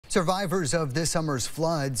Survivors of this summer's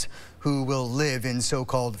floods who will live in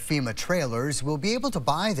so-called FEMA trailers will be able to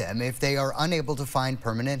buy them if they are unable to find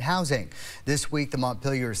permanent housing. This week, the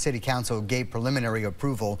Montpelier City Council gave preliminary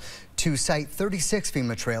approval to site 36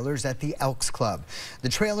 FEMA trailers at the Elks Club. The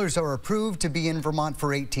trailers are approved to be in Vermont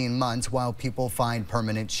for 18 months while people find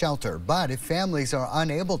permanent shelter. But if families are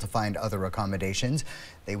unable to find other accommodations,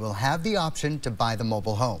 they will have the option to buy the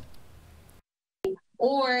mobile home.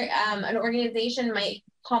 Or an organization might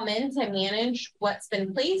come in to manage what's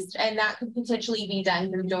been placed, and that could potentially be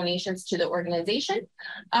done through donations to the organization.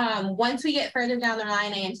 Once we get further down the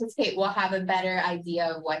line, I anticipate we'll have a better idea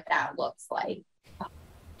of what that looks like.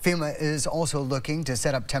 FEMA is also looking to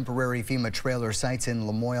set up temporary FEMA trailer sites in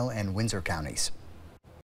Lamoille and Windsor counties.